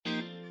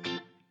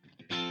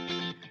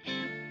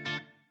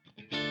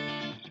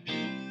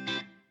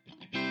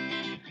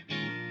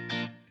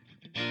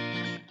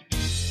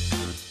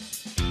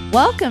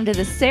Welcome to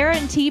the Sarah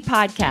and T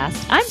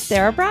podcast. I'm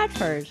Sarah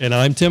Bradford. And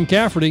I'm Tim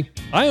Cafferty.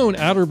 I own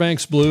Outer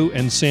Banks Blue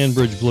and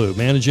Sandbridge Blue,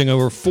 managing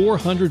over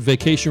 400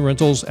 vacation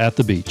rentals at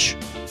the beach.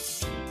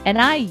 And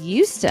I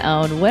used to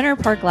own Winter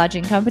Park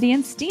Lodging Company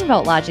and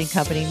Steamboat Lodging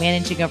Company,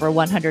 managing over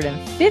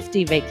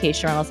 150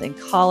 vacation rentals in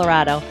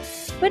Colorado.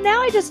 But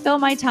now I just fill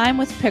my time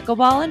with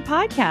pickleball and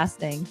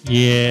podcasting.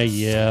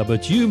 Yeah,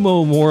 but you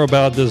know more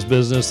about this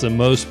business than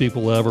most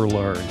people ever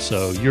learn,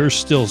 so you're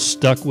still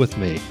stuck with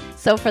me.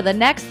 So for the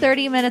next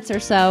 30 minutes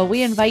or so,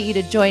 we invite you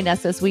to join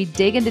us as we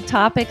dig into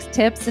topics,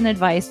 tips, and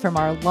advice from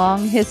our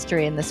long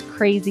history in this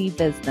crazy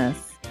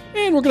business.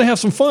 And we're going to have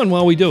some fun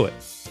while we do it.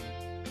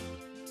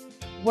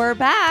 We're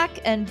back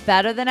and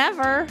better than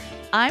ever.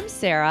 I'm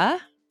Sarah.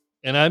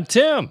 And I'm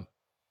Tim.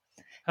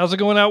 How's it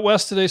going out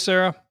west today,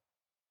 Sarah?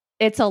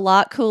 It's a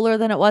lot cooler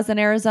than it was in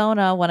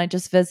Arizona when I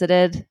just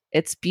visited.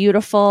 It's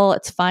beautiful.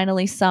 It's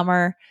finally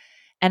summer.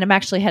 And I'm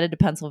actually headed to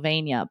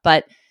Pennsylvania.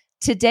 But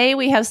today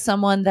we have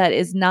someone that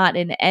is not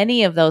in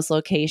any of those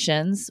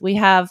locations. We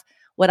have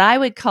what I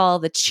would call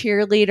the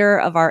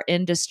cheerleader of our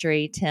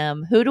industry,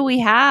 Tim. Who do we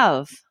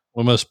have?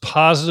 One of the most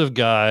positive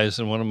guys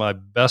and one of my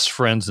best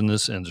friends in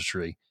this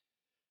industry.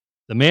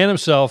 The man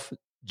himself,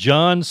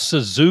 John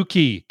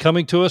Suzuki,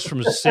 coming to us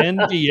from San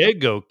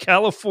Diego,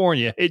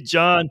 California. Hey,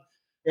 John.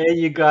 Hey,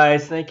 you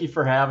guys. Thank you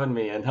for having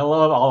me. And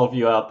hello to all of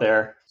you out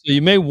there. So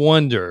you may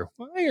wonder,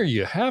 why are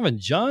you having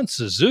John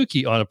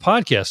Suzuki on a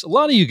podcast? A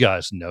lot of you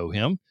guys know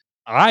him.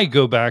 I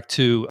go back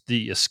to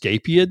the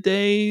Escapia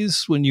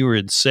days when you were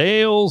in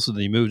sales and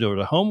then you moved over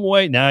to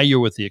HomeAway. Now you're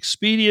with the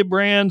Expedia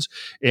brands.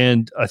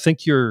 And I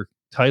think your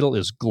title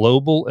is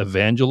Global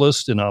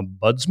Evangelist and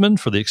Ombudsman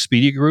for the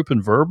Expedia Group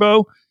and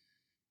Vrbo.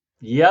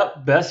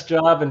 Yep. Best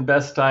job and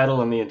best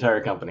title in the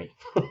entire company.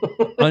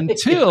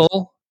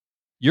 Until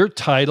your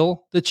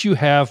title that you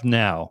have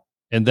now,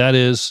 and that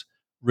is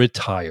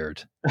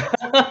retired.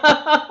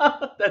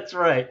 That's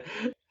right.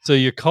 So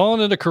you're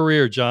calling it a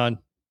career, John.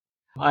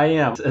 I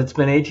am. It's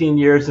been 18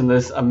 years in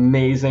this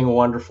amazing,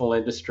 wonderful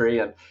industry.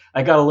 And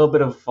I got a little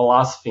bit of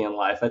philosophy in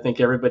life. I think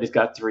everybody's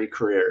got three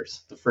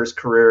careers. The first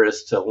career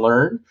is to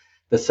learn.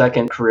 The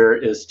second career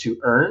is to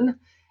earn.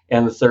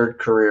 And the third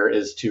career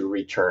is to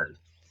return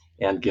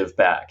and give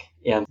back.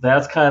 And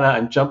that's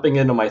I'm jumping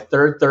into my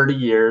third 30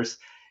 years.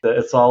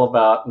 It's all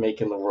about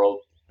making the world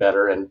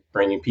better and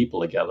bringing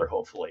people together,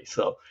 hopefully.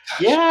 So,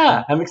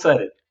 yeah, I'm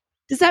excited.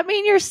 Does that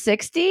mean you're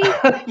 60?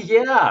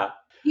 Yeah.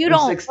 You I'm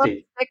don't 60.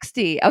 look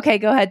 60. Okay,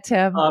 go ahead,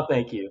 Tim. Oh,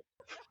 thank you.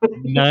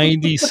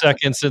 90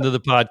 seconds into the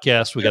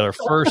podcast, we got our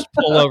first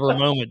pullover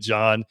moment,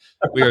 John.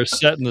 We are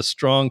setting a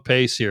strong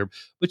pace here.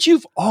 But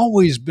you've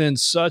always been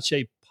such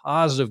a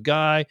positive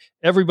guy.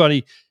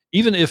 Everybody,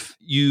 even if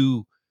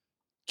you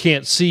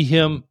can't see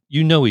him,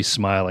 you know he's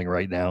smiling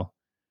right now.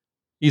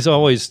 He's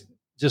always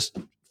just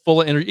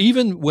full of energy.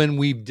 Even when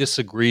we've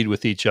disagreed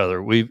with each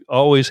other, we've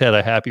always had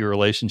a happy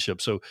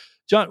relationship. So,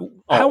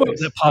 John, how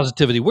is that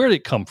positivity? Where did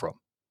it come from?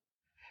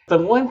 The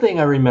one thing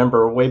I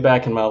remember way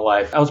back in my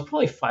life, I was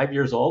probably 5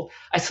 years old.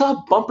 I saw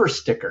a bumper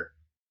sticker.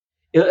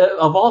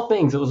 Of all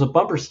things, it was a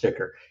bumper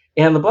sticker.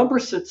 And the bumper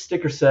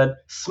sticker said,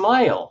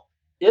 "Smile,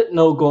 it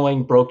no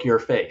going broke your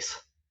face."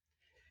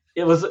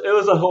 It was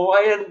a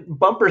Hawaiian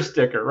bumper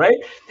sticker, right?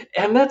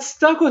 And that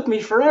stuck with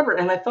me forever.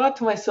 And I thought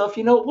to myself,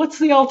 what's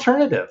the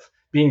alternative?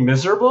 Being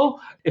miserable?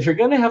 If you're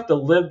going to have to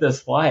live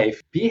this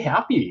life, be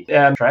happy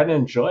and try to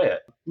enjoy it.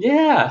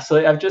 Yeah.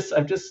 So I've just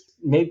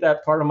made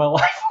that part of my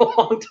life a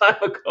long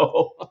time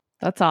ago.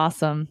 That's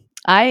awesome.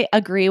 I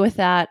agree with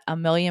that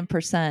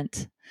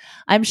 1,000,000%.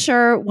 I'm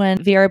sure when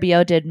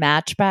VRBO did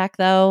Matchback,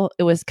 though,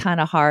 it was kind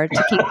of hard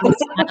to keep the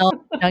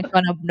smile. Not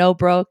going to no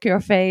broke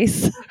your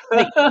face.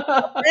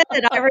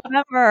 I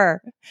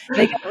remember.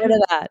 They got rid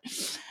of that.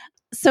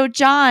 So,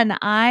 John,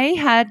 I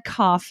had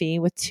coffee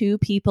with two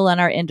people in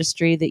our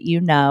industry that you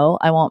know.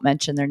 I won't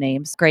mention their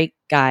names. Great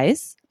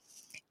guys.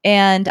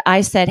 And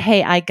I said,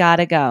 hey, I got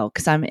to go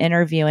because I'm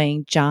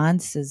interviewing John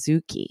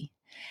Suzuki.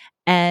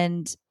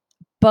 And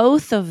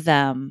both of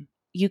them,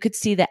 you could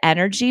see the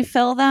energy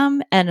fill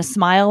them and a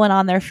smile went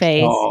on their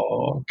face.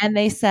 Oh. And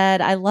they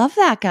said, I love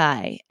that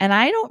guy. And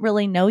I don't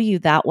really know you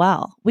that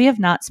well. We have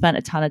not spent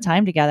a ton of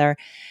time together.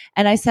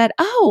 And I said,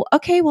 oh,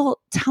 okay, well,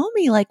 tell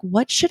me,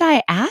 what should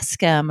I ask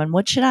him? And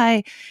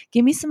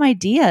give me some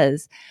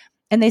ideas.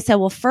 And they said,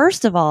 well,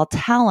 first of all,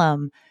 tell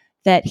him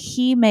that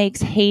he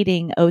makes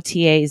hating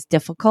OTAs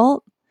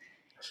difficult.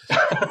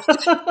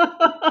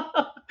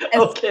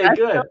 Okay,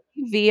 good.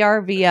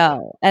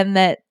 VRBO. And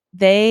that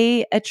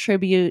they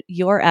attribute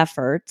your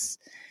efforts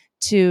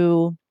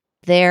to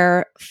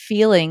their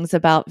feelings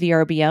about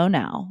VRBO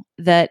now,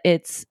 that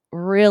it's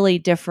really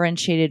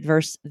differentiated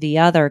versus the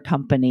other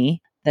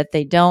company that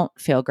they don't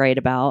feel great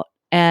about.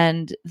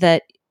 And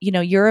that,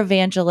 your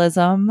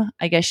evangelism,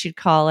 I guess you'd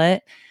call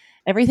it,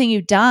 everything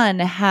you've done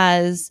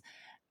has,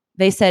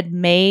 they said,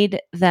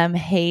 made them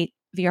hate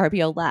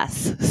VRBO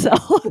less. So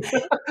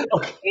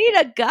Okay.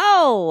 way to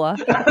go.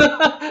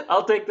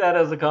 I'll take that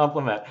as a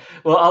compliment.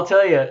 Well, I'll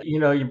tell you,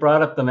 you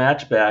brought up the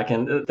match back,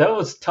 and that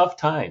was tough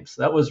times.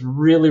 That was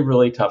really,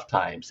 really tough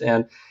times.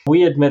 And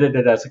we admitted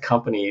it as a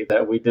company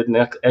that we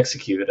didn't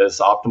execute as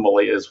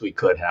optimally as we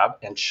could have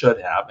and should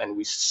have. And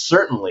we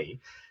certainly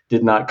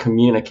did not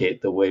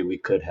communicate the way we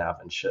could have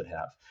and should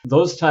have.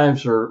 Those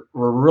times were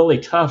really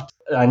tough.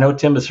 I know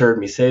Tim has heard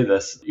me say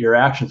this. Your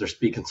actions are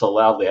speaking so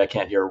loudly, I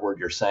can't hear a word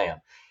you're saying.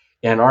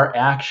 And our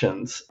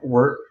actions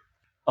were,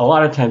 a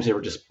lot of times they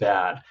were just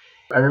bad.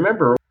 I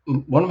remember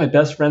one of my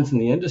best friends in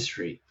the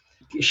industry,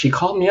 she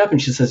called me up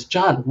and she says,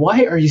 John,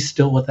 why are you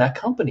still with that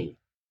company?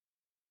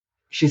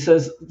 She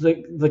says,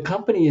 the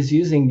company is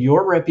using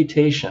your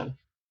reputation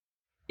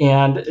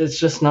and it's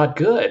just not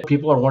good.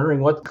 People are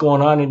wondering what's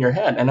going on in your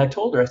head. And I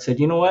told her, I said,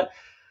 you know what?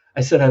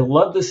 I said, I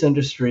love this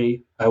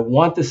industry. I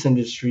want this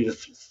industry to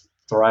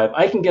thrive.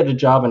 I can get a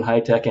job in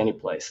high tech any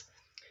place.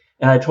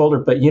 And I told her,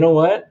 but you know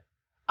what?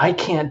 I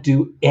can't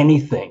do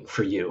anything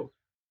for you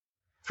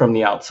from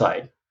the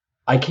outside.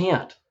 I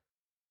can't,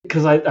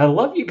 because I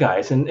love you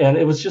guys. And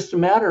it was just a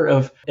matter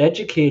of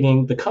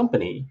educating the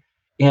company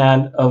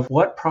and of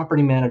what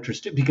property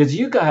managers do, because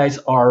you guys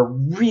are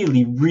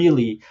really,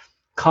 really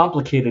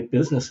complicated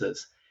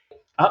businesses.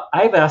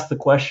 I've asked the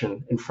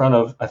question in front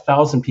of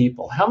 1,000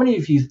 people. How many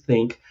of you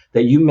think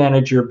that you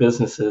manage your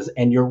businesses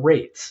and your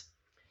rates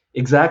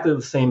exactly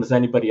the same as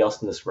anybody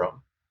else in this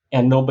room?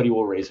 And nobody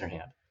will raise their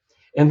hand.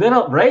 And then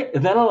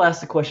I'll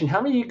ask the question,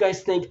 how many of you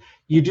guys think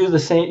you do the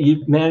same,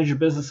 you manage your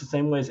business the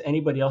same way as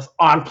anybody else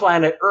on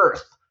planet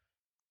Earth?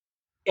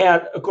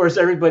 And of course,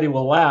 everybody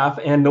will laugh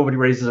and nobody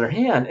raises their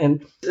hand.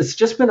 And it's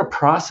just been a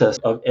process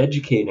of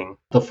educating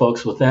the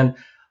folks within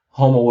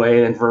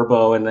HomeAway and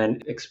Vrbo and then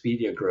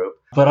Expedia Group.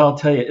 But I'll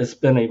tell you, it's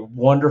been a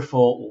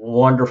wonderful,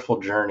 wonderful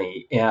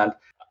journey. And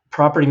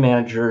property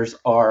managers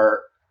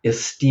are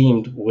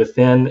esteemed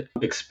within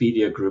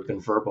Expedia Group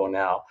and Vrbo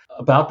now,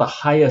 about the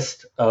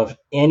highest of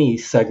any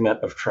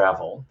segment of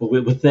travel.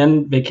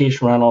 Within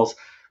vacation rentals,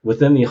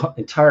 within the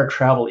entire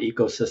travel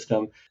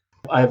ecosystem,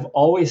 I've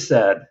always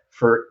said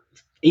for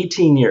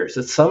 18 years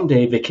that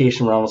someday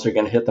vacation rentals are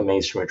going to hit the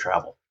mainstream of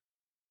travel.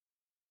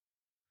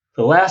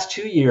 The last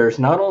 2 years,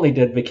 not only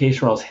did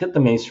vacation rentals hit the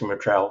mainstream of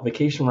travel,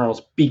 vacation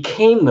rentals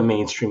became the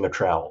mainstream of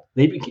travel.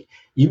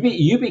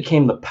 You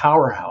became the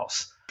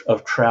powerhouse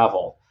of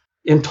travel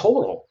in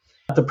total.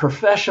 The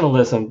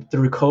professionalism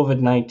through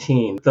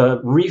COVID-19, the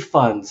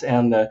refunds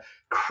and the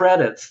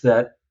credits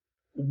that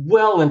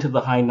well into the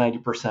high 90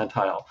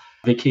 percentile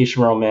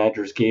vacation rental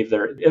managers gave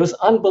it was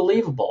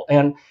unbelievable.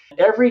 And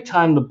every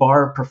time the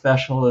bar of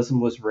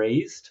professionalism was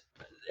raised,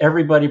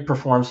 everybody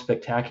performed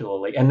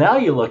spectacularly. And now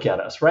you look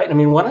at us, right? I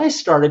mean, when I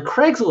started,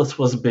 Craigslist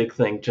was a big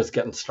thing just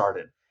getting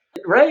started,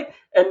 right?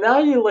 And now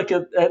you look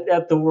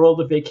at the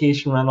world of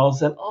vacation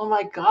rentals and, oh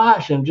my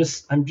gosh, I'm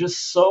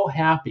just so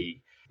happy.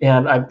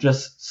 And I'm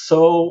just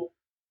so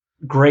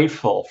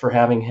grateful for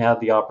having had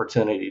the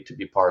opportunity to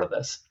be part of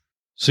this.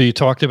 So you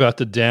talked about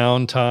the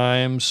down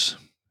times.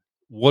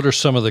 What are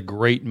some of the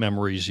great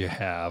memories you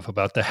have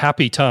about the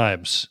happy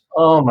times?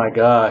 Oh my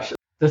gosh.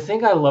 The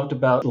thing I loved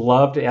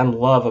and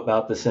love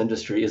about this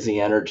industry is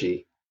the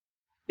energy.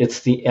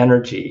 It's the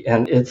energy.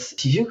 And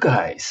it's you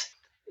guys.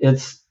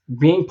 It's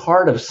being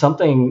part of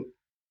something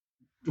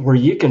where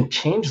you can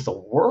change the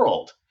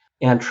world.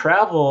 And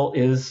travel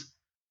is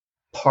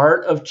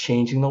part of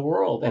changing the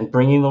world and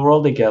bringing the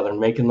world together and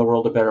making the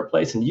world a better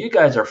place. And you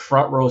guys are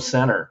front row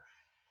center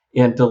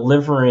in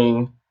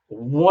delivering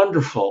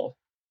wonderful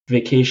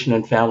vacation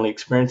and family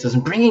experiences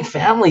and bringing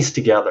families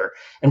together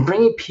and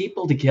bringing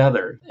people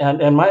together.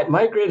 And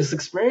my greatest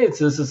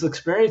experiences is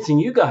experiencing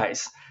you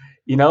guys,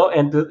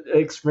 and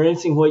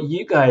experiencing what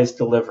you guys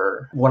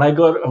deliver. When I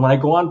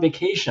go on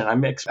vacation,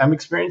 I'm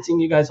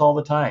experiencing you guys all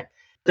the time.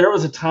 There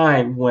was a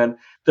time when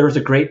there was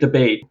a great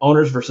debate,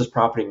 owners versus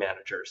property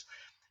managers.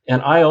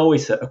 And I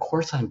always said, of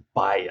course, I'm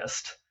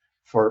biased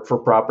for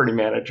property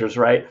managers,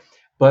 right?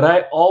 But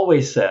I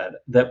always said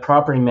that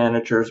property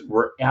managers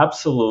were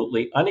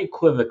absolutely,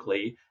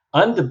 unequivocally,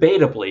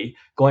 undebatably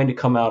going to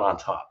come out on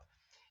top.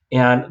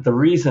 And the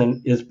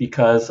reason is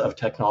because of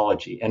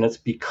technology. And it's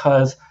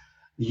because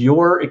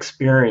your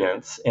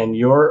experience and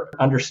your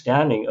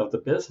understanding of the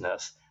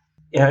business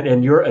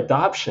and your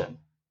adoption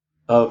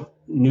of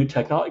new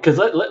technology. Because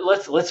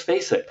let's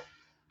face it,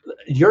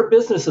 your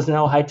business is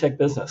now a high-tech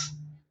business.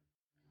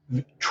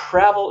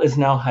 Travel is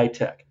now high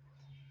tech,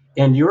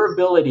 and your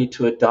ability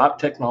to adopt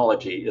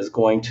technology is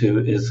going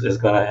to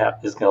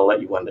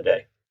let you win the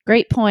day.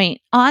 Great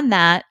point. On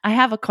that, I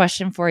have a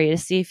question for you to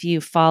see if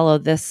you follow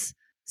this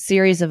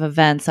series of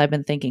events I've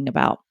been thinking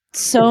about.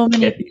 So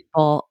many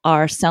people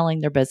are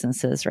selling their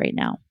businesses right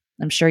now.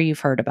 I'm sure you've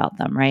heard about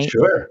them, right?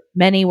 Sure.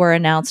 Many were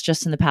announced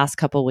just in the past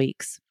couple of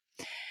weeks.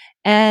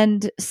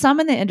 And some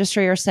in the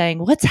industry are saying,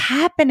 what's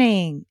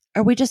happening?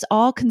 Are we just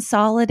all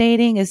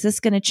consolidating? Is this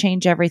going to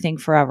change everything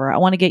forever? I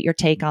want to get your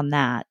take on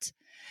that.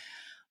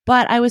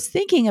 But I was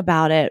thinking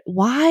about it.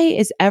 Why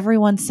is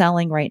everyone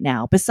selling right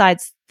now?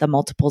 Besides the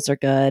multiples are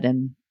good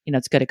and,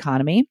 it's good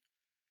economy.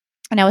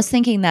 And I was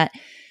thinking that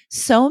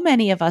so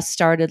many of us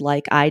started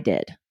like I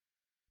did,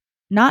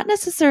 not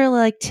necessarily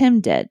like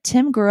Tim did.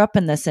 Tim grew up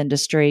in this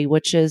industry,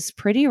 which is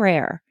pretty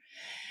rare.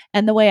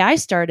 And the way I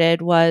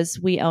started was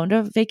we owned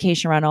a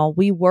vacation rental.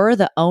 We were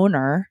the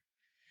owner,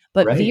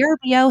 but Right.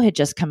 VRBO had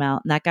just come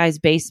out in that guy's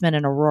basement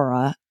in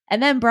Aurora.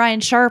 And then Brian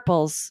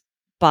Sharples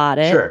bought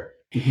it Sure.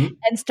 Mm-hmm.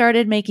 and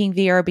started making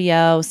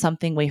VRBO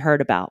something we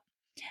heard about.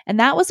 And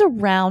that was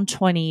around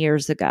 20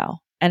 years ago.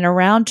 And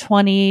around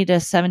 20 to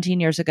 17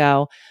 years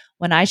ago,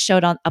 when I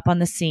showed up on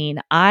the scene,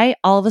 I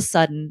all of a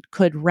sudden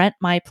could rent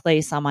my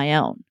place on my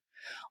own.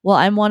 Well,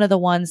 I'm one of the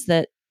ones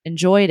that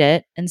enjoyed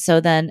it. And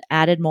so then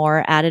added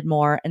more,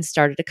 and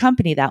started a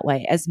company that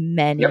way, as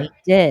many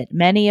did.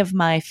 Many of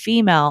my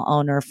female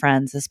owner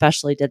friends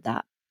especially did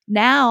that.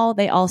 Now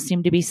they all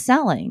seem to be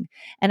selling.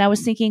 And I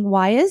was thinking,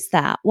 why is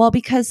that? Well,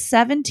 because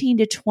 17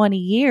 to 20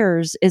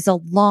 years is a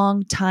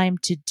long time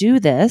to do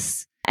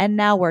this. And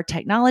now we're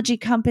technology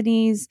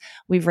companies.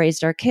 We've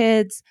raised our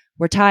kids.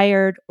 We're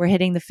tired. We're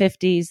hitting the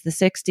 50s, the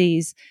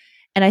 60s.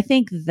 And I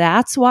think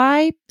that's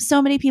why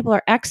so many people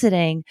are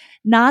exiting,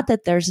 not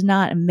that there's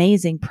not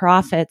amazing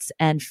profits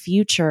and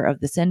future of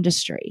this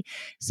industry.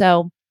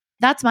 So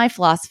that's my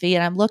philosophy.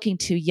 And I'm looking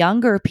to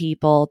younger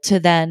people to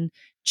then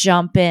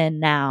jump in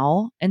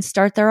now and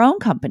start their own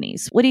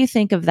companies. What do you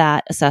think of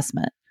that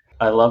assessment?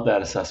 I love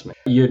that assessment.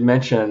 You had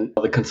mentioned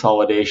the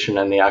consolidation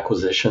and the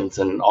acquisitions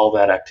and all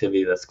that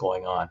activity that's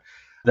going on.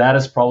 That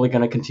is probably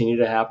going to continue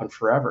to happen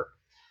forever.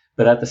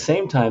 But at the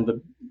same time,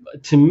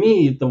 to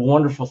me, the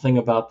wonderful thing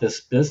about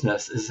this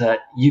business is that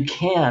you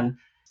can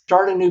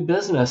start a new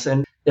business,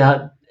 and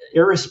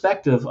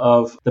irrespective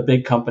of the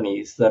big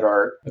companies that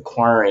are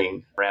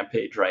acquiring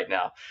Rampage right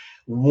now.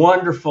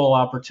 Wonderful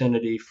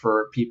opportunity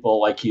for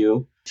people like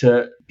you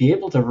to be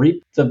able to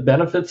reap the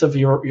benefits of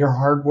your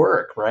hard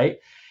work, right?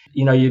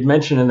 You know, you'd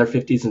mentioned in their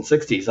 50s and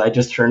 60s.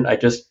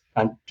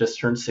 I'm just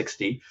turned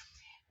 60.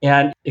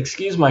 And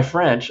excuse my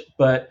French,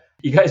 but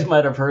you guys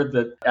might have heard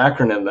the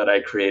acronym that I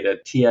created,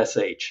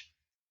 TSH.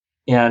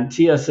 And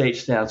TSH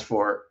stands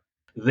for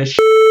This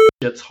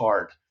Shit's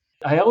Hard.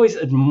 I always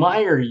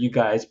admire you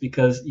guys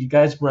because you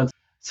guys run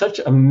such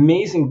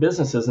amazing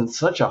businesses in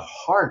such a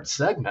hard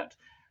segment,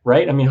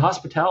 right? I mean,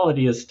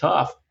 hospitality is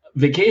tough.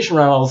 Vacation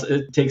rentals,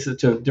 it takes it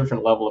to a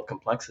different level of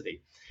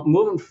complexity.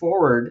 Moving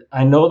forward,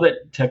 I know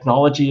that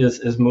technology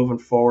is moving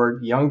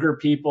forward. Younger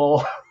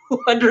people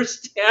who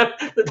understand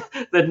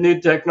the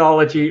new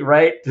technology,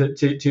 right?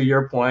 To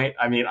your point,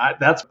 I mean,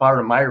 that's part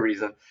of my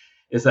reason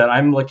is that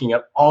I'm looking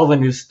at all the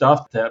new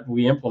stuff that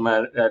we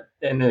implement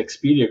in the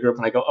Expedia group,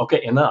 and I go,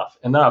 okay, enough.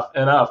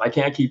 I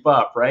can't keep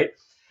up, right?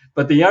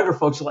 But the younger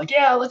folks are like,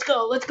 yeah, let's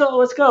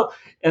go.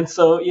 And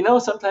so,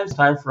 sometimes it's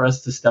time for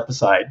us to step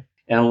aside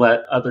and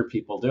let other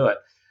people do it.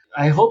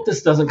 I hope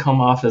this doesn't come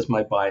off as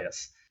my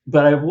bias.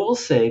 But I will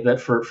say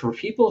that for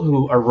people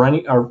who are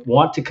running or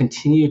want to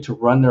continue to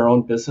run their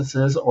own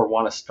businesses or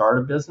want to start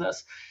a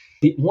business,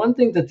 the one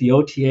thing that the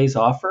OTAs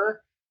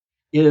offer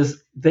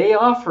is they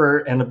offer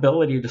an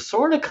ability to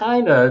sort of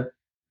kind of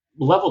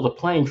level the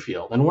playing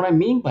field. And what I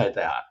mean by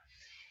that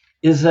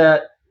is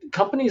that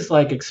companies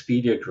like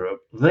Expedia Group,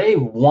 they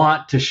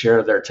want to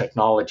share their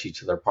technology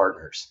to their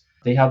partners.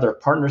 They have their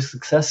partner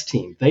success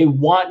team. They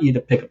want you to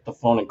pick up the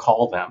phone and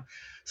call them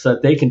so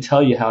that they can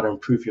tell you how to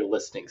improve your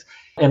listings.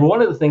 And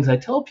one of the things I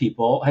tell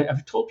people,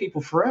 I've told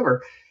people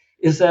forever,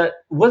 is that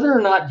whether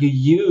or not you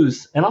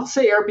use, and I'll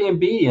say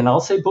Airbnb and I'll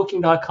say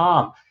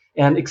Booking.com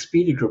and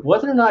Expedia Group,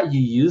 whether or not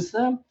you use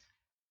them,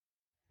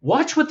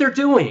 watch what they're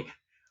doing.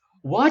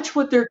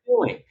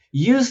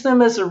 Use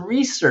them as a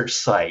research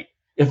site,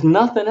 if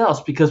nothing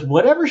else, because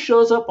whatever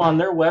shows up on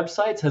their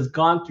websites has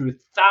gone through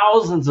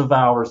thousands of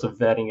hours of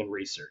vetting and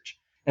research.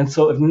 And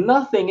so if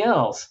nothing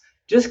else,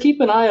 just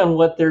keep an eye on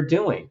what they're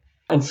doing.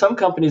 And some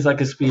companies like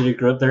Expedia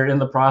Group, they're in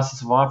the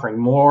process of offering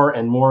more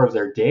and more of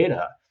their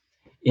data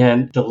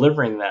and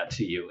delivering that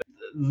to you.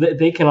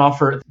 They can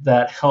offer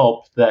that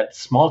help that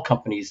small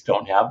companies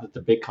don't have that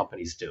the big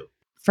companies do.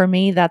 For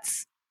me,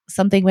 that's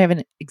something we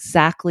haven't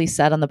exactly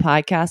said on the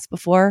podcast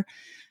before,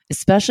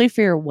 especially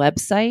for your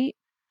website.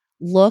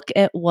 Look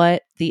at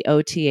what the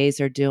OTAs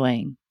are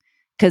doing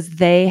because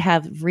they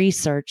have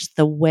researched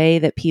the way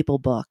that people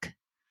book.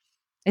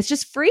 It's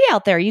just free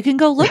out there. You can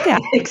go look at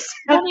it.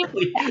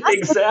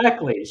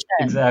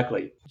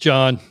 Exactly.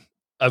 John,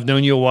 I've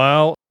known you a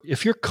while.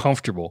 If you're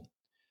comfortable,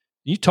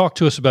 you talk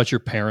to us about your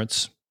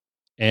parents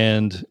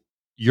and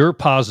your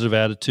positive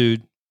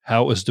attitude,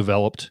 how it was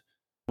developed.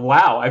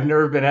 Wow, I've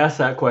never been asked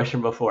that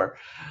question before.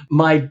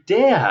 My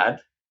dad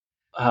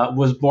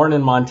was born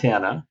in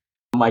Montana.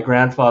 My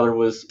grandfather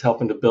was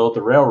helping to build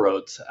the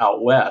railroads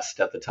out west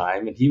at the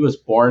time, and he was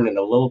born in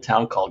a little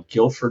town called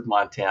Guilford,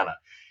 Montana.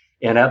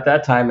 And at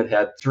that time, it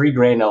had 3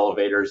 grain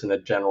elevators and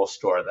a general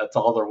store. That's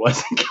all there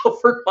was in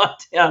Guilford,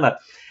 Montana.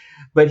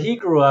 But he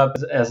grew up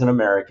as an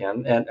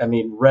American, and I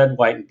mean, red,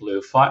 white, and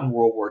blue, fought in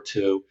World War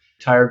II,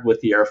 retired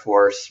with the Air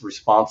Force,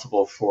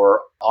 responsible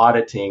for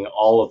auditing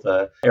all of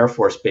the Air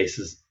Force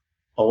bases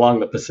along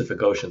the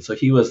Pacific Ocean. So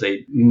he was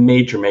a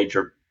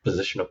major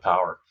position of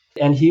power.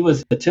 And he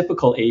was a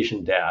typical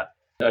Asian dad.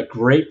 a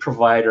great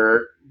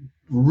provider,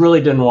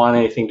 really didn't want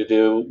anything to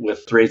do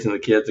with raising the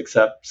kids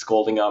except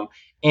scolding them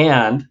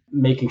and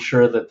making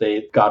sure that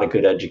they got a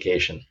good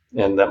education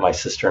and that my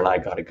sister and I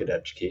got a good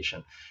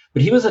education.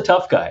 But he was a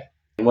tough guy.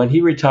 When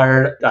he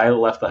retired, I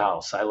left the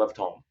house. I left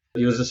home.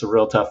 He was just a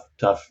real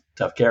tough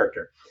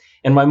character.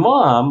 And my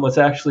mom was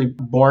actually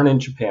born in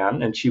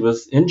Japan, and she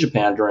was in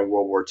Japan during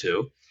World War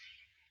II.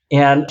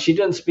 And she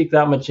didn't speak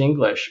that much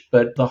English,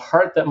 but the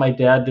heart that my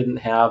dad didn't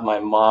have, my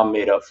mom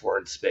made up for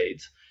in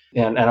spades.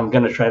 And I'm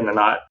going to try to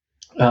not,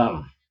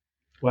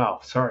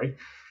 sorry.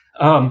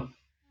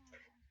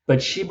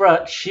 But she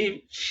brought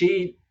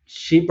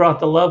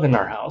the love in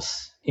our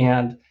house.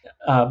 And,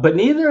 but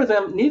neither of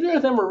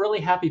them were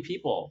really happy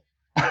people.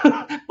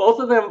 Both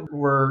of them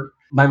were.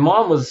 My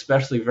mom was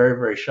especially very,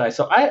 very shy.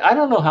 So I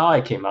don't know how I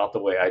came out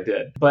the way I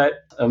did, but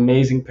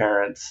amazing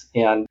parents,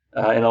 and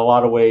in a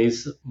lot of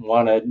ways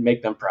want to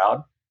make them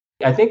proud.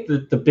 I think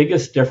that the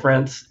biggest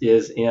difference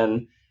is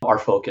in our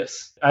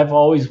focus. I've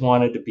always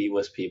wanted to be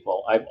with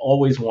people. I've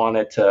always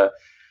wanted to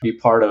be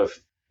part of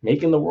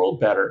making the world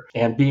better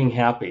and being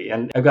happy.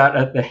 And I've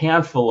got a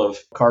handful of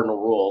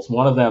cardinal rules.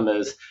 One of them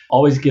is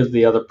always give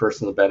the other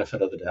person the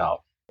benefit of the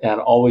doubt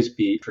and always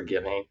be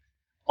forgiving.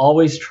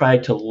 Always try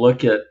to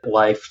look at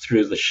life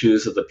through the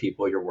shoes of the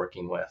people you're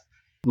working with.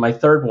 My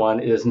third one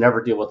is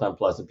never deal with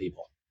unpleasant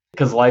people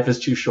because life is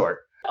too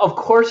short. Of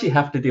course, you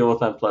have to deal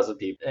with unpleasant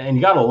people and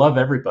you got to love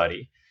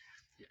everybody,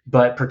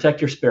 but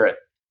protect your spirit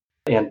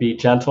and be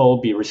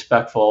gentle, be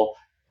respectful,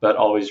 but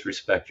always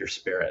respect your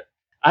spirit.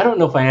 I don't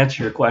know if I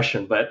answered your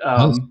question, but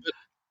I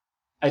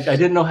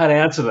didn't know how to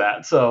answer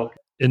that. So,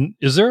 and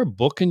is there a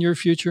book in your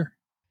future?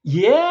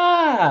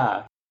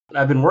 Yeah.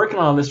 I've been working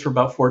on this for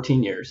about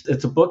 14 years.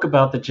 It's a book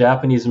about the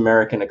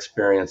Japanese-American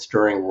experience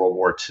during World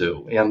War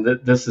II. And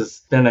this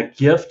has been a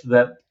gift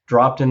that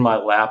dropped in my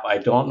lap. I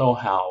don't know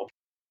how.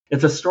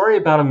 It's a story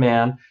about a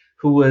man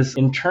who was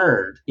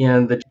interned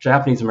in the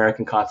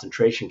Japanese-American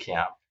concentration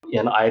camp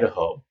in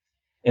Idaho.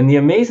 And the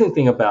amazing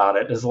thing about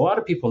it is a lot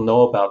of people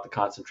know about the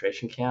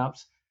concentration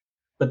camps,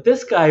 but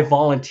this guy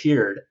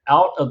volunteered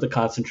out of the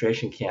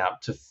concentration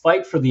camp to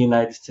fight for the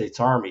United States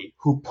Army,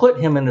 who put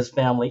him and his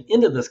family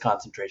into this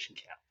concentration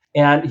camp.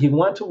 And he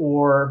went to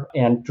war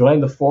and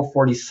joined the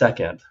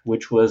 442nd,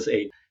 which was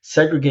a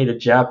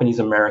segregated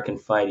Japanese-American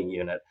fighting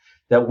unit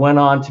that went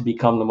on to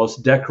become the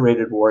most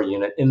decorated war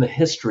unit in the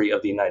history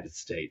of the United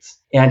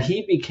States. And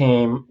he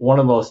became one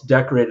of the most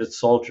decorated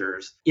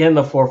soldiers in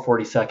the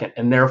 442nd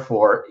and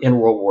therefore in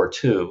World War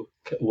II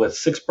with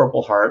 6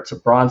 Purple Hearts, a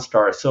Bronze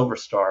Star, a Silver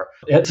Star.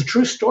 It's a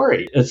true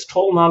story. It's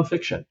total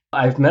nonfiction.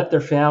 I've met their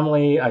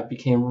family. I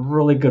became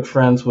really good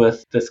friends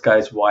with this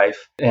guy's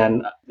wife.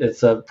 And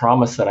it's a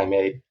promise that I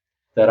made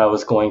that I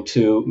was going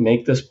to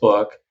make this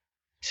book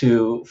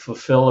to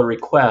fulfill a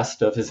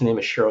request of, his name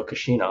is Shiro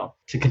Kishino,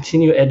 to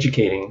continue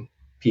educating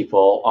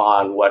people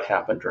on what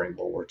happened during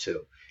World War II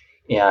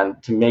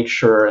and to make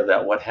sure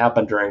that what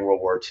happened during World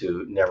War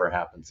II never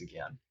happens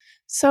again.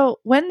 So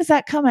when is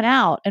that coming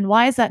out? And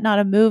why is that not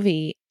a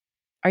movie?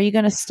 Are you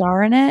going to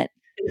star in it?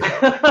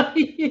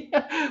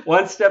 Yeah,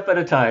 one step at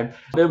a time.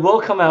 It will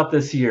come out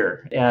this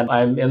year, and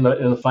I'm in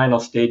the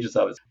final stages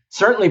of it.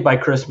 Certainly by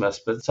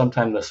Christmas, but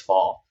sometime this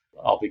fall,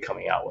 I'll be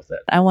coming out with it.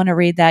 I want to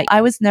read that.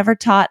 I was never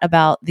taught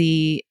about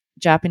the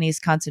Japanese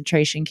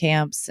concentration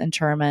camps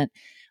internment.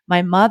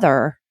 My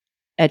mother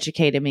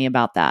educated me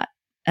about that.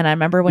 And I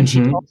remember when she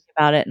told me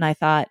about it, and I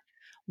thought,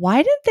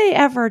 why did they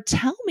ever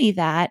tell me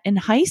that in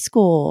high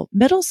school,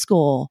 middle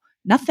school?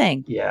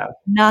 Nothing. Yeah.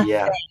 Nothing.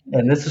 Yeah.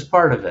 And this is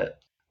part of it.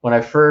 When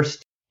I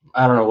first,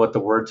 I don't know what the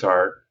words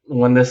are,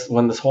 when this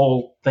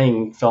whole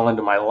thing fell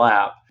into my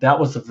lap, that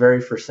was the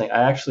very first thing.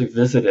 I actually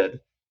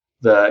visited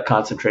the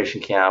concentration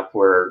camp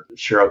where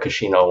Shiro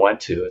Kishino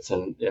went to. It's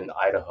in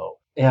Idaho.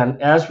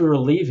 And as we were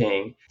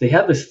leaving, they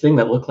had this thing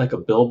that looked like a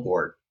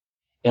billboard.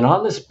 And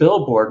on this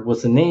billboard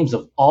was the names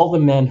of all the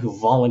men who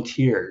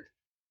volunteered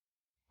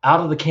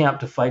out of the camp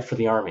to fight for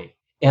the Army.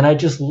 And I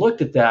just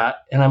looked at that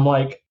and I'm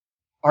like,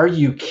 are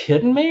you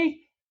kidding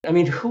me? I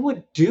mean, who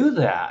would do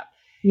that?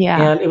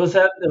 Yeah. And it was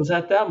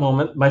at that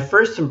moment, my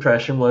first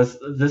impression was,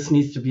 this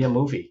needs to be a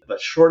movie. The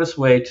shortest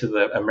way to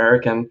the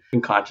American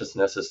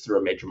consciousness is through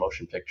a major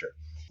motion picture.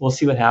 We'll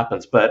see what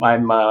happens. But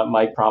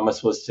my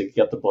promise was to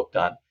get the book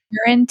done.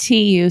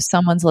 Guarantee you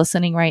someone's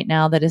listening right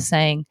now that is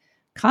saying,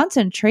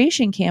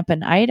 concentration camp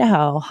in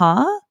Idaho,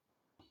 huh?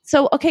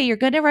 So, okay, you're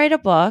going to write a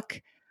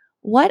book.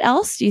 What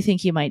else do you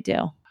think you might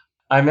do?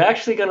 I'm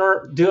actually going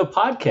to do a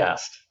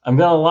podcast. I'm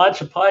going to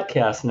launch a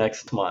podcast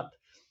next month.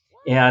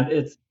 And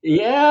it's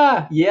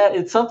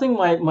something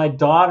my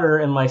daughter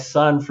and my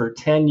son for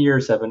 10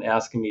 years have been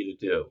asking me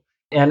to do.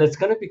 And it's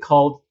going to be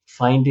called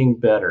Finding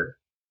Better.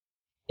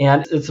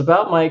 And it's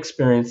about my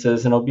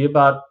experiences, and it'll be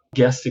about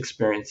guest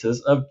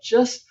experiences of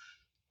just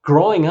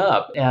growing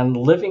up and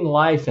living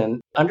life and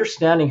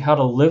understanding how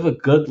to live a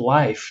good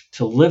life,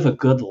 to live a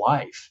good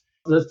life.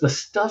 The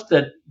stuff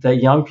that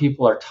young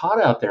people are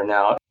taught out there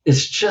now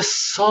is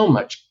just so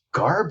much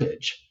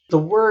garbage. The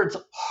words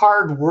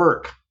hard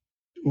work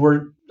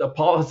were a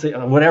policy,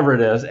 whatever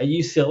it is, at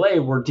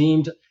UCLA were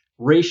deemed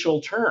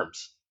racial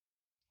terms.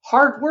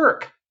 Hard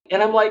work.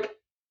 And I'm like,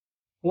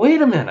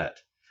 wait a minute.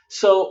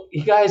 So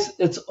you guys,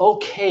 it's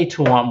okay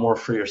to want more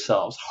for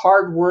yourselves.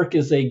 Hard work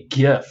is a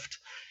gift.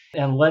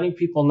 And letting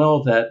people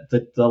know that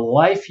the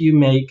life you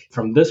make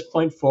from this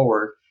point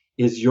forward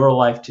is your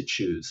life to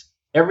choose.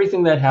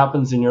 Everything that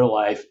happens in your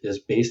life is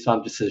based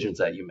on decisions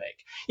that you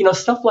make.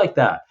 Stuff like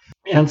that.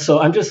 And so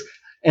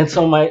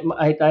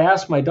I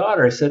asked my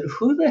daughter, I said,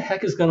 who the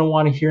heck is going to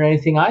want to hear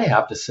anything I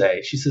have to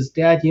say? She says,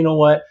 Dad, you know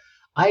what?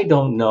 I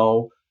don't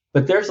know,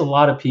 but there's a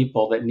lot of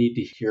people that need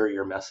to hear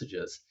your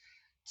messages.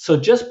 So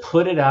just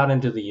put it out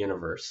into the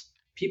universe.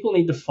 People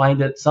need to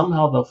find it.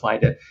 Somehow they'll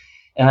find it.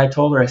 And I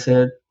told her, I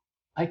said,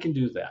 I can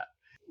do that.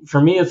 For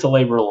me, it's a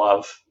labor of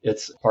love.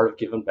 It's part of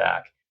giving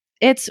back.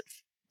 It's,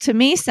 to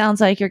me,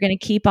 sounds like you're going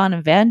to keep on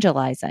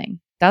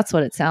evangelizing. That's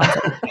what it sounds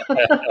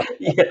like.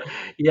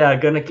 Yeah.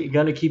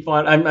 Gonna keep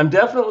on. I'm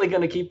definitely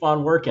gonna keep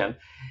on working.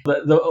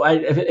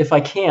 If I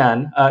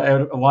can,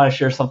 I want to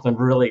share something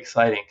really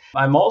exciting.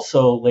 I'm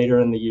also later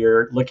in the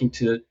year looking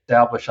to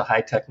establish a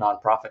high-tech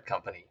nonprofit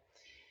company,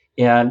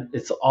 and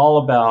it's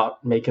all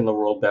about making the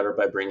world better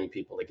by bringing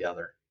people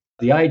together.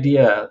 The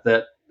idea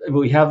that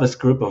we have this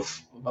group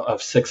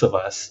of 6 of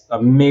us,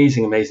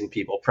 amazing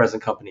people,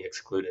 present company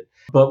excluded.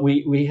 But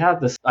we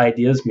had this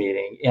ideas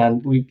meeting,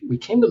 and we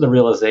came to the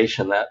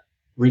realization that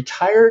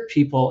retired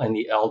people and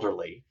the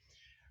elderly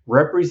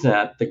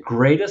represent the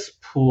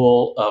greatest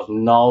pool of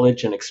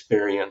knowledge and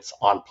experience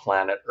on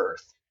planet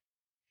Earth.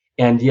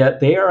 And yet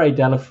they are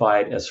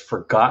identified as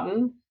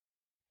forgotten,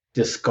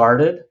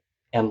 discarded,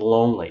 and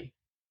lonely.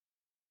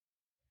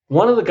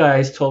 One of the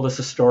guys told us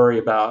a story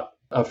about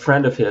a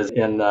friend of his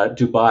in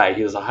Dubai.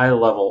 He was a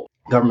high-level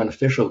government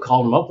official who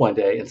called him up one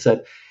day and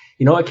said,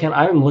 you know what, Ken,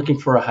 I'm looking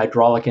for a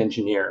hydraulic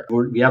engineer.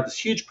 We have this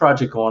huge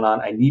project going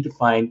on. I need to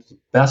find the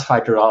best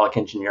hydraulic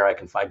engineer I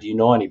can find. Do you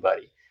know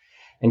anybody?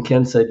 And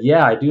Ken said,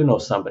 yeah, I do know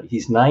somebody.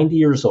 He's 90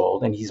 years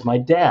old, and he's my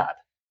dad.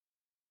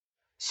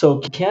 So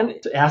Ken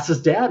asked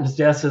his dad, and his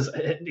dad says,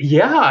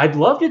 yeah, I'd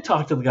love to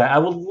talk to the guy. I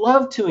would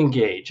love to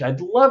engage.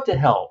 I'd love to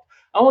help.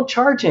 I won't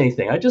charge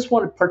anything. I just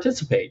want to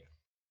participate.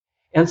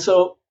 And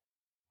so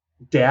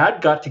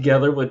Dad got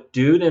together with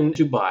dude in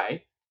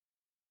Dubai.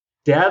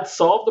 Dad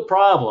solved the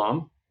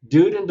problem.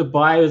 Dude in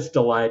Dubai is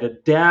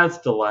delighted. Dad's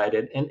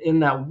delighted. And in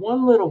that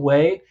one little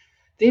way,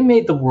 they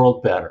made the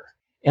world better.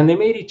 And they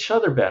made each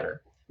other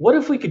better. What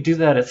if we could do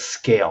that at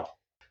scale?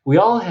 We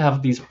all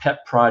have these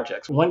pet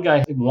projects. One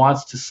guy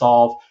wants to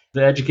solve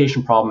the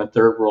education problem in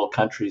third world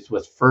countries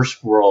with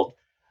first world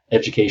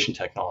education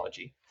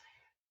technology.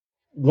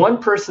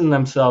 One person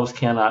themselves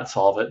cannot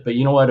solve it, but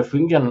you know what? If we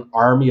can get an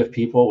army of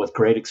people with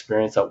great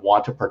experience that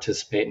want to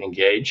participate and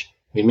engage,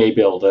 we may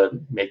be able to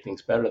make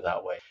things better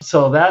that way.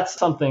 So that's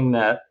something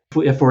that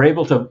if we're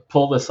able to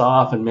pull this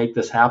off and make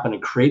this happen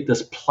and create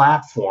this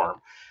platform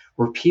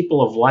where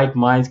people of like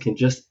minds can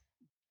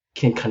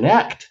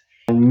connect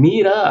and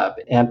meet up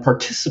and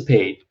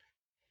participate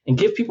and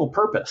give people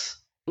purpose,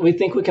 we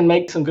think we can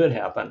make some good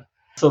happen.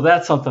 So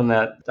that's something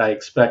that I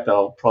expect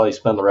I'll probably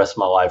spend the rest of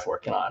my life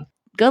working on.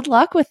 Good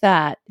luck with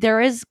that. There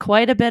is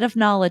quite a bit of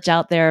knowledge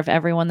out there of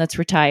everyone that's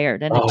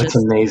retired. And it's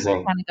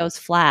amazing. Kind of goes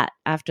flat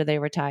after they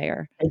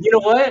retire. And you know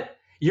what?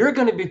 You're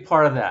going to be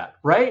part of that,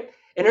 right?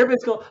 And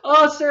everybody's going,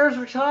 oh, Sarah's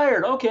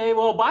retired. Okay,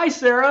 well, bye,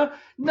 Sarah.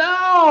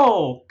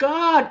 No,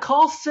 God,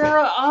 call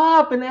Sarah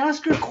up and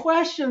ask her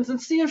questions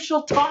and see if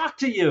she'll talk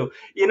to you,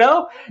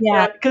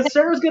 Yeah. Because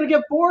Sarah's going to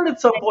get bored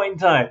at some point in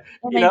time,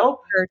 In a year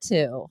or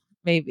two,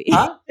 maybe.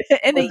 Huh?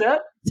 In a year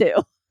or two.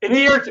 In a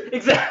year or two.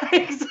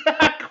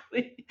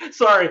 Exactly.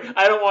 Sorry,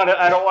 I don't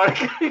want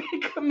to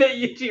commit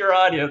you to your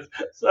audience.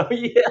 So,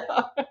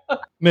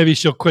 yeah. Maybe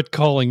she'll quit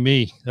calling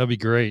me. That'd be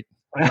great.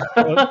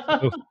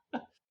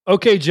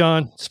 Okay,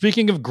 John,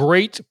 speaking of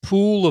great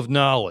pool of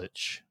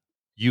knowledge,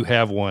 you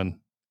have one,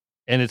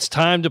 and it's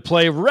time to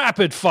play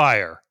Rapid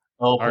Fire.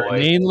 Oh, boy. Our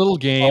main little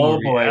game where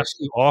we ask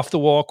you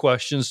off-the-wall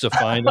questions to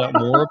find out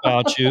more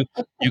about you.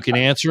 You can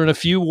answer in a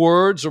few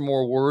words or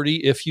more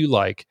wordy if you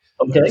like.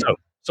 Okay. So,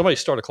 somebody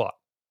start a clock.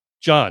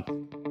 John,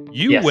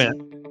 you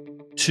went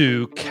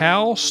to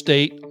Cal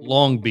State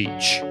Long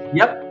Beach.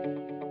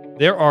 Yep.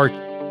 There are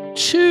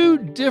 2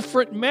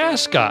 different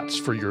mascots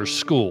for your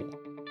school.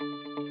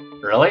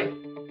 Really?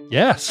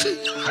 Yes.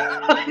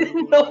 I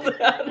didn't know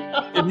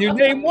that. Can you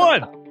name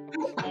one?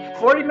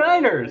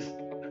 49ers.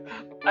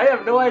 I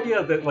have no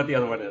idea what the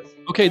other one is.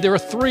 Okay, there are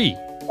 3. It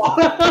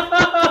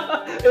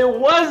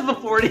was the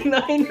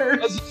 49ers.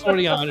 It was the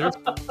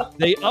 49ers.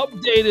 They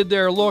updated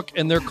their look,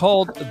 and they're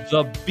called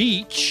the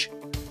Beach.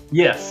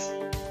 Yes.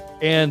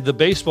 And the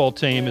baseball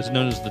team is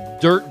known as the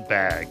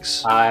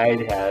Dirtbags.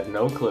 I had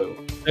no clue.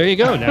 There you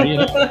go. Now you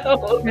know.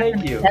 Well,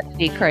 thank you.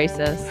 Identity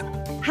crisis.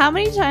 How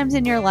many times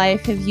in your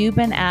life have you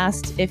been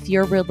asked if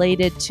you're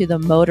related to the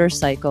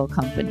motorcycle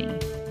company?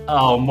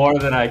 Oh, more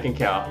than I can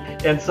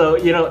count. And so,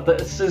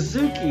 the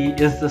Suzuki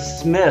is the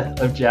Smith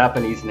of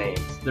Japanese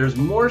names. There's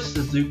more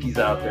Suzukis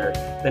out there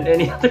than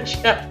any other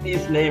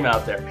Japanese name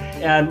out there.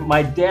 And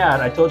my dad,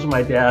 I told you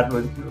my dad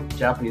was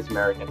Japanese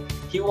American.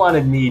 He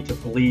wanted me to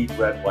bleed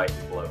red, white,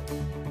 and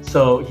blue.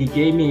 So he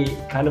gave me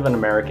kind of an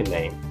American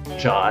name,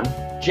 John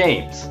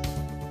James.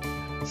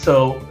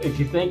 So if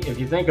you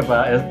think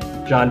about it,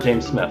 John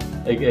James Smith,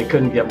 it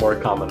couldn't get more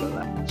common than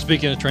that.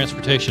 Speaking of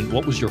transportation,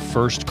 what was your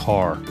first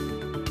car?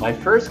 My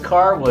first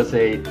car was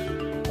a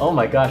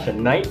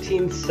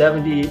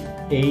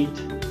 1978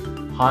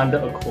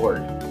 Honda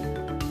Accord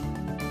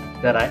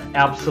that I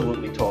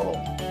absolutely totaled.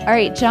 All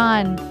right,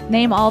 John,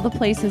 name all the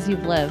places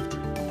you've lived.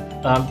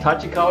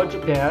 Tachikawa,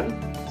 Japan,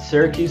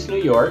 Syracuse, New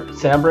York,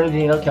 San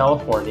Bernardino,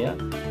 California,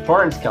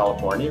 Torrance,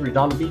 California,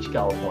 Redondo Beach,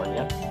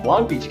 California,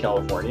 Long Beach,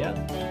 California,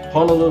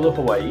 Honolulu,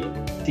 Hawaii,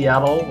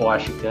 Seattle,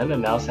 Washington,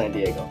 and now San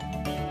Diego.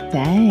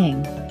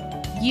 Dang.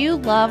 You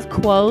love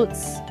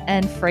quotes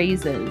and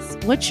phrases.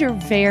 What's your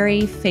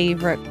very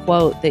favorite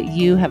quote that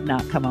you have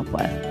not come up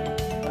with?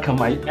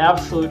 My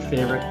absolute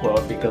favorite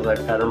quote, because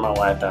I've patterned my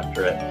life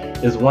after it,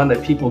 is one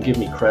that people give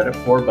me credit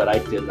for, but I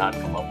did not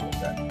come up with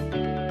it.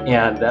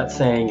 And that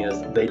saying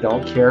is, they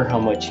don't care how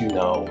much you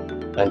know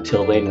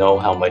until they know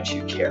how much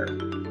you care.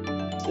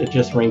 It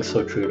just rings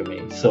so true to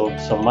me. So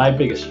my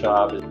biggest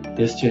job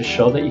is to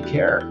show that you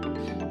care.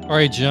 All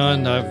right,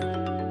 John,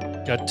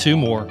 I've got two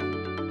more.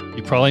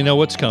 You probably know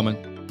what's coming.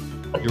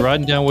 You're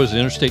riding down, what is it,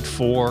 Interstate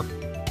 4,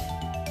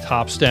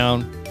 tops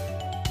down.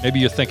 Maybe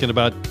you're thinking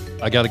about,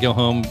 I got to go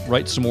home,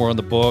 write some more on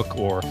the book,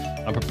 or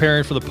I'm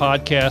preparing for the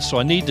podcast, so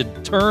I need to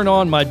turn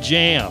on my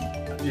jam.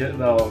 Yeah,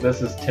 no,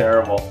 this is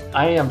terrible.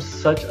 I am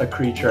such a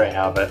creature of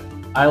habit.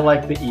 I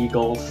like the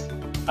Eagles.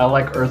 I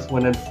like Earth,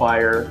 Wind, and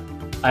Fire.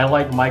 I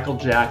like Michael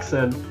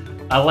Jackson.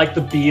 I like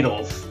the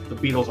Beatles. The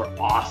Beatles are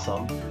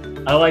awesome.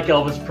 I like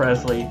Elvis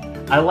Presley.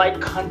 I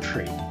like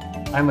country.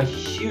 I'm a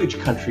huge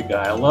country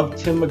guy. I love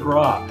Tim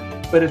McGraw.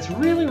 But it's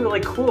really, really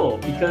cool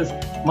because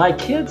my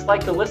kids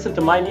like to listen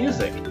to my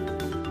music.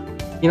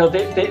 You know,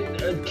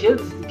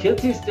 kids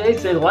these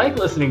days, they like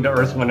listening to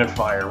Earth, Wind, and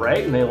Fire,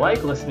 right? And they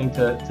like listening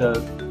to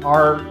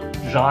our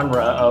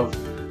genre of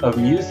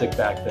music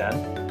back then.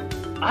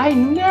 I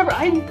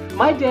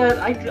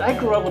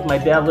grew up with my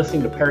dad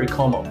listening to Perry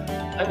Como.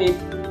 I mean,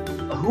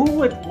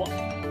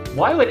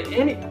 why would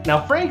now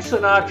Frank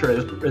Sinatra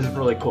is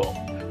really cool.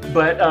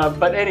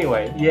 But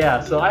anyway, yeah,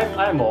 so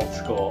I'm old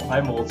school.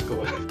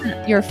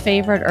 Your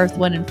favorite Earth,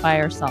 Wind, and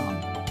Fire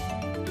song?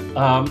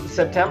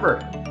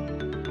 September.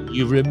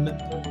 You remember?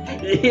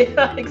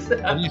 Yeah,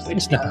 exactly.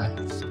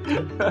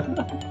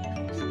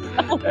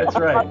 That's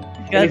right.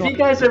 And if you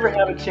guys ever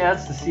have a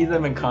chance to see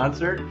them in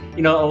concert,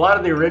 you know, a lot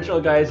of the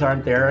original guys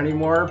aren't there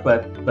anymore,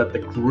 but the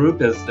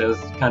group has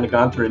kind of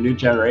gone through a new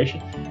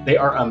generation. They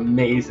are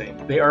amazing.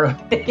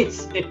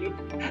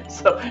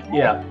 So,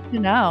 yeah. You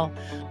know.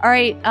 All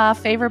right,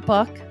 favorite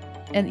book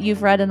and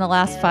you've read in the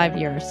last 5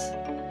 years?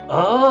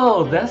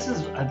 Oh, this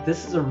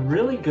is a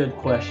really good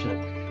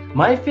question.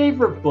 My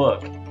favorite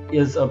book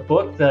is a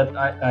book that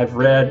I've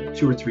read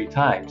 2 or 3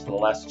 times in the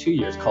last 2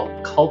 years called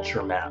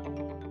Culture Map.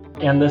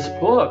 And this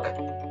book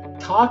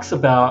talks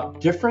about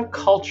different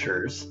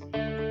cultures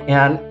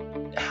and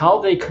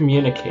how they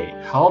communicate,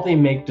 how they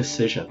make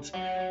decisions.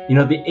 You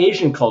know, the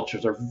Asian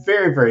cultures are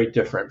very, very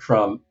different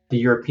from the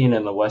European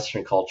and the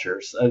Western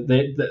cultures.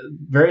 They're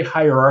very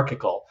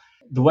hierarchical.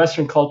 The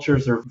Western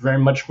cultures are very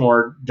much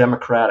more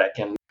democratic.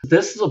 And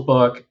this is a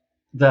book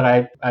that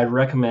I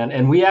recommend.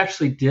 And we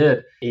actually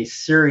did a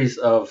series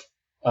of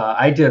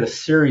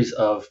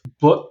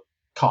book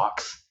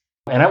talks.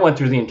 And I went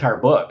through the entire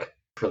book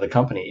for the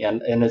company.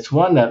 And it's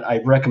one that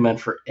I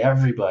recommend for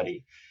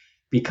everybody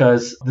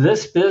because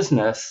this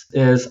business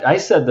is, I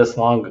said this a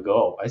long,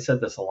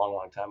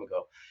 long time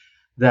ago,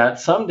 that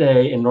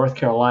someday in North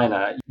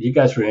Carolina, you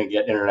guys were going to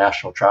get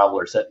international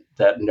travelers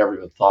that never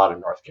even thought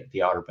of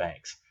the Outer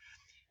Banks.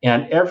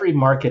 And every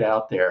market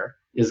out there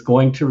is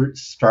going to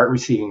start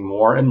receiving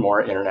more and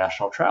more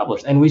international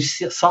travelers. And we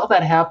saw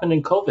that happen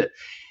in COVID.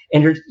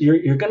 And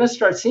you're going to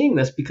start seeing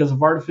this because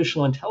of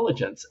artificial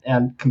intelligence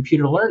and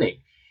computer learning.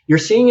 You're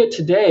seeing it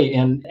today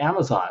in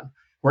Amazon,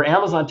 where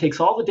Amazon takes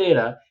all the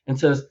data and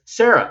says,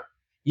 Sarah,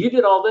 you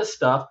did all this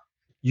stuff.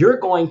 You're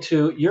going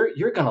to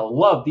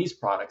love these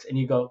products. And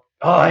you go,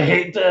 oh, I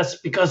hate this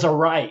because they're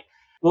right.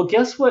 Well,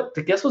 guess what?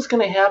 Guess what's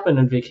going to happen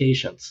in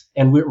vacations?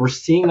 And we're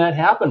seeing that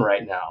happen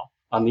right now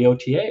on the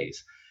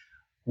OTAs.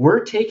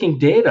 We're taking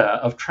data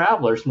of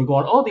travelers and we're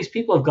going, oh, these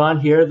people have gone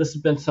here. This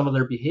has been some of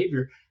their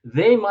behavior.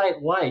 They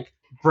might like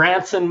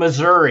Branson,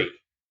 Missouri.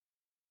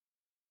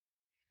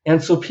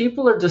 And so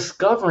people are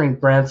discovering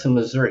Branson,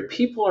 Missouri.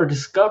 People are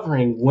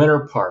discovering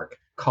Winter Park,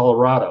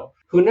 Colorado,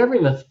 who never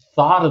even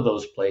thought of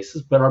those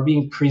places, but are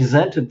being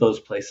presented those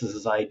places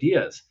as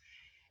ideas.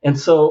 And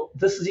so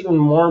this is even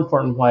more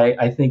important why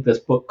I think this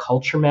book,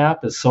 Culture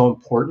Map, is so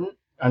important.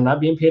 I'm not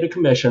being paid a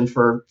commission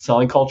for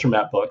selling Culture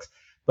Map books,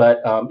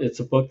 but it's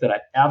a book that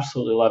I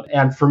absolutely love.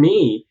 And for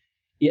me,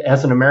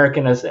 as an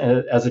American, as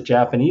a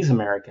Japanese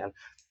American,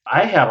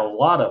 I had a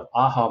lot of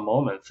aha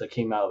moments that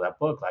came out of that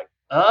book, like,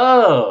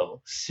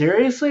 oh,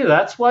 seriously?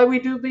 That's why we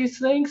do these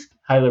things?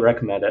 Highly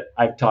recommend it.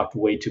 I've talked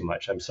way too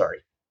much. I'm sorry.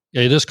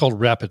 Yeah, it is called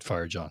rapid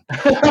fire, John.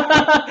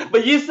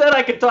 But you said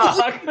I could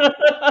talk.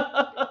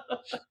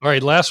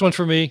 right, last one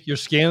for me. You're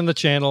scanning the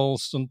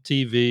channels on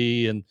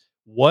TV, and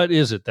what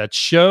is it, that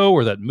show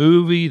or that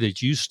movie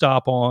that you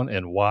stop on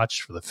and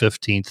watch for the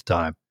 15th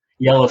time?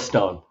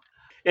 Yellowstone.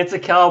 It's a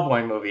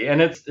cowboy movie,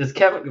 and it's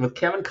Kevin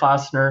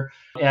Costner,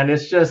 and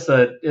it's just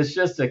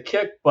a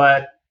kick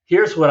butt.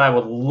 Here's what I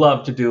would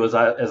love to do as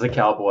a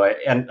cowboy,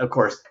 and of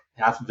course,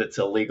 half of it's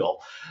illegal.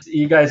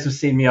 You guys have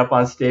seen me up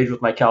on stage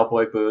with my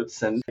cowboy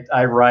boots, and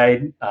I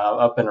ride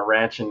up in a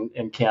ranch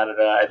in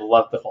Canada. I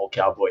love the whole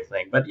cowboy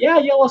thing. But yeah,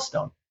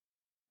 Yellowstone.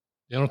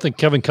 I don't think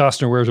Kevin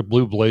Costner wears a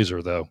blue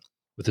blazer, though,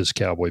 with his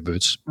cowboy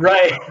boots.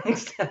 Right,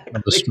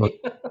 exactly.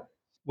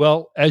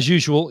 Well, as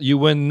usual, you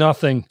win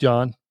nothing,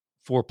 John,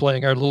 for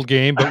playing our little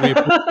game, but we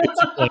appreciate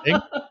you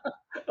playing.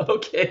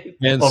 Okay.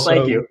 And well,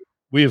 thank you.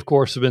 We, of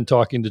course, have been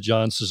talking to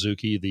John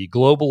Suzuki, the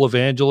global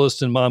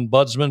evangelist and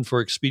ombudsman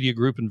for Expedia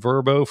Group and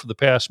Vrbo for the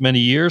past many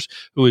years,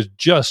 who has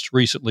just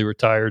recently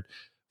retired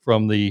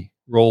from the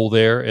role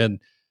there. And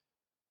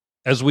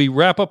as we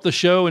wrap up the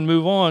show and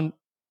move on,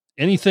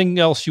 anything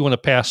else you want to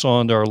pass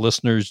on to our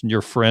listeners and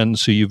your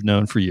friends who you've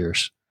known for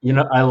years?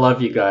 I love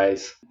you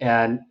guys,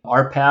 and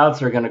our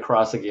paths are going to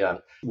cross again.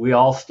 We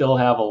all still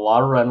have a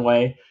lot of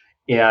runway,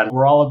 and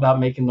we're all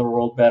about making the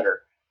world better.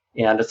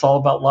 And it's all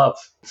about love.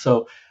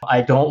 So I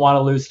don't want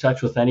to lose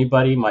touch with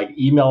anybody. My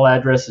email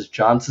address is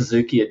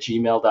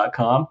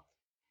johnsuzuki@gmail.com.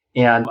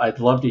 And I'd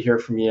love to hear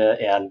from you.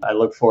 And I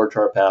look forward to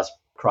our paths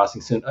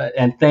crossing soon.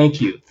 And thank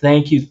you,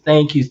 Tim,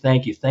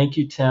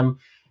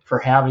 for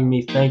having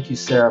me. Thank you,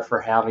 Sarah, for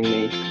having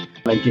me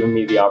and giving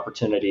me the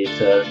opportunity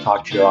to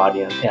talk to your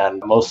audience.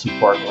 And most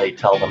importantly,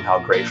 tell them how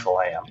grateful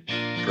I am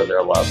for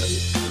their love and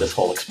this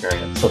whole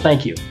experience. So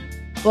thank you.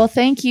 Well,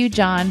 thank you,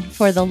 John,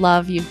 for the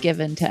love you've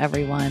given to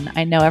everyone.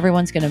 I know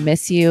everyone's going to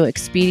miss you.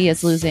 Expedia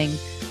is losing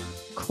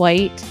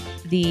quite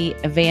the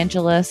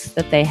evangelist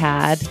that they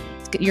had.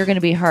 You're going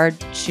to be hard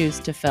shoes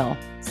to fill.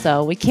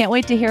 So we can't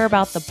wait to hear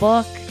about the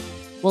book.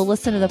 We'll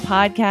listen to the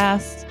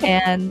podcast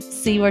and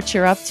see what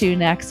you're up to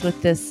next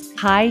with this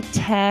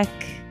high-tech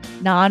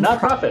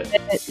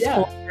nonprofit.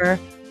 Yeah.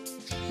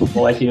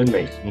 Like you and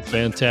me. Well,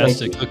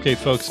 fantastic. Okay,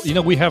 folks,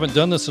 we haven't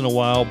done this in a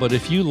while, but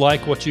if you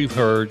like what you've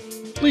heard,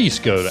 please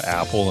go to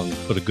Apple and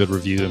put a good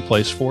review in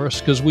place for us,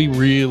 because we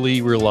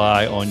really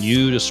rely on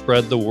you to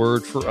spread the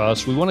word for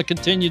us. We want to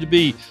continue to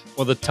be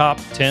one of the top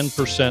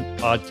 10%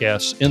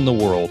 podcasts in the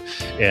world,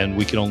 and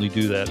we can only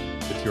do that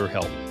with your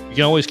help. You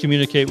can always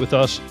communicate with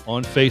us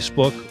on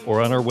Facebook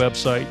or on our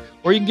website,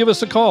 or you can give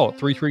us a call at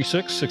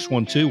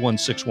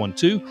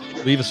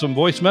 336-612-1612. Leave us some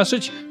voice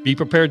message. Be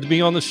prepared to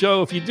be on the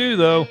show if you do,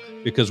 though,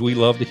 because we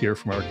love to hear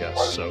from our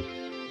guests. So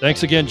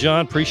thanks again,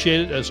 John.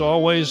 Appreciate it. As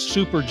always,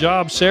 super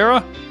job,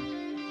 Sarah.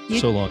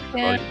 So long,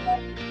 everybody.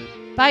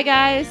 Bye,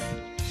 guys.